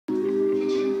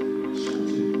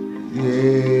Yeah,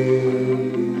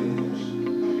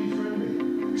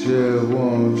 just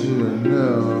want you to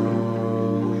know.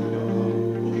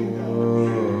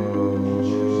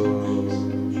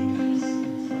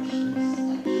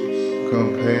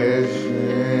 Compassion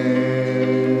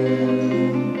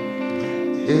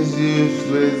is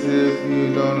useless if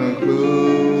you don't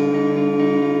include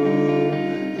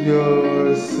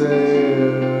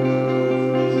yourself.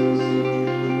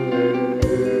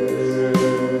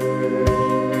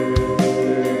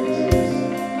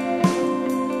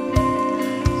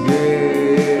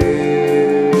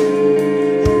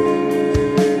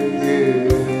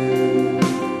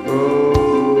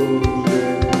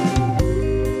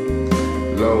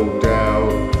 Low down,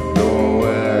 doing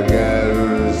what I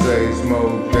gotta say.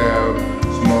 Smoked out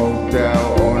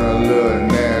on a little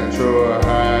natural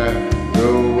high. Do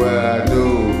what I do.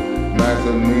 Nice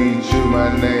to meet you.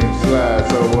 My name's Sly.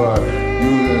 So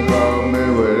you can call me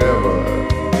whatever.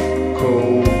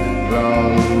 Cool,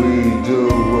 long as we do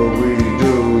what we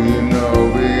do. You know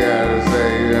we gotta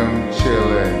say I'm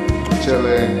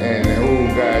chillin', and who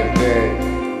got that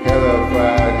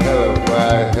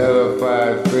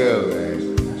hellified feeling?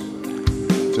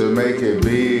 To make it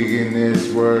big in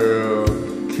this world,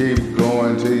 keep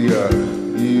going till you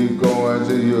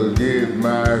get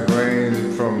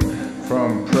migraines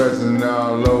from pressing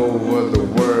all over the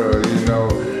world. You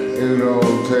know,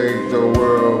 take the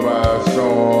world by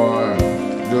storm.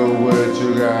 Do what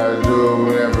you gotta do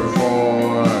in every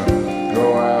form. Go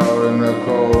out in the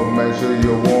cold, make sure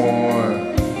you're warm.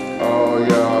 All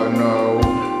y'all know,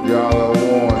 y'all are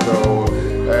warm. So,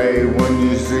 hey, when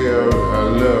you see a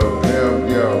little pimp,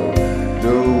 yo,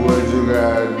 do what you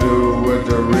gotta do with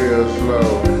the real slow.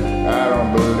 I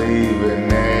don't believe in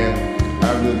that.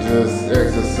 I'm just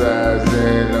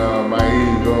exercising my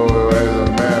ego. As a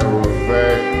matter of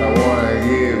fact, I wanna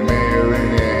get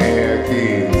married and have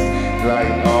kids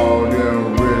like all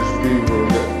them rich people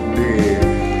did.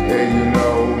 And you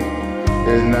know,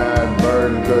 it's not a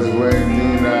burden, cause when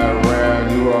you're not around,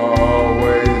 you are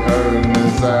always hurting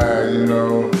inside. You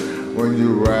know, when you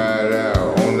ride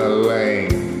out on the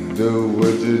lane, do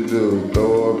what you do.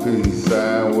 Throw a peace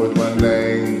sign with my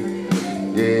name.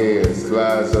 Yeah,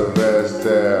 Sly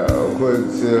Sylvester,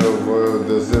 Quicksilver,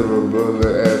 the silver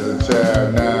bullet as a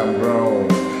child. Now I'm grown,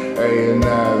 hey, and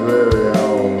not very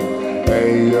home.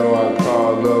 Hey, yo, I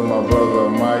call up my brother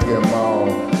Mike and Mom.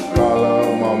 Call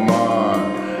up my mom,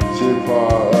 she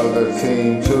part of the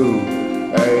team too.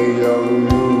 Hey, yo,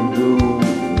 you do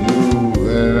you,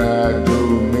 and I do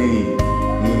me.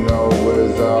 You know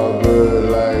it's all good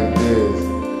like this.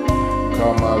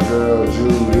 Call my girl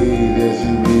Julie, then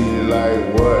she be like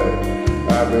what?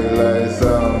 I be like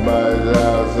somebody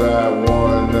outside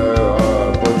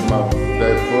wanna put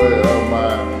that foot on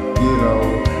my, you know.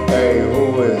 Hey, who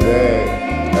is that?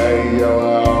 Hey, yo, I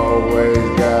always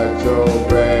got your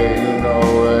back, you know,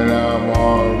 and I'm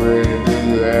hungry. Do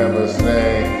you have a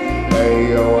snack? Hey,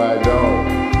 yo, I don't,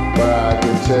 but I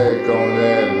can check on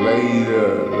that later.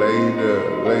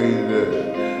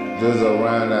 Just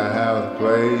around the house,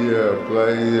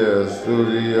 player,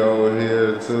 studio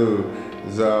here too.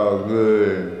 It's all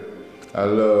good. I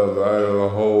love the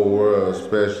whole world,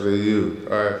 especially you.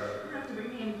 All right.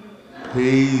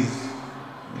 Peace.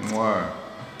 Mwah.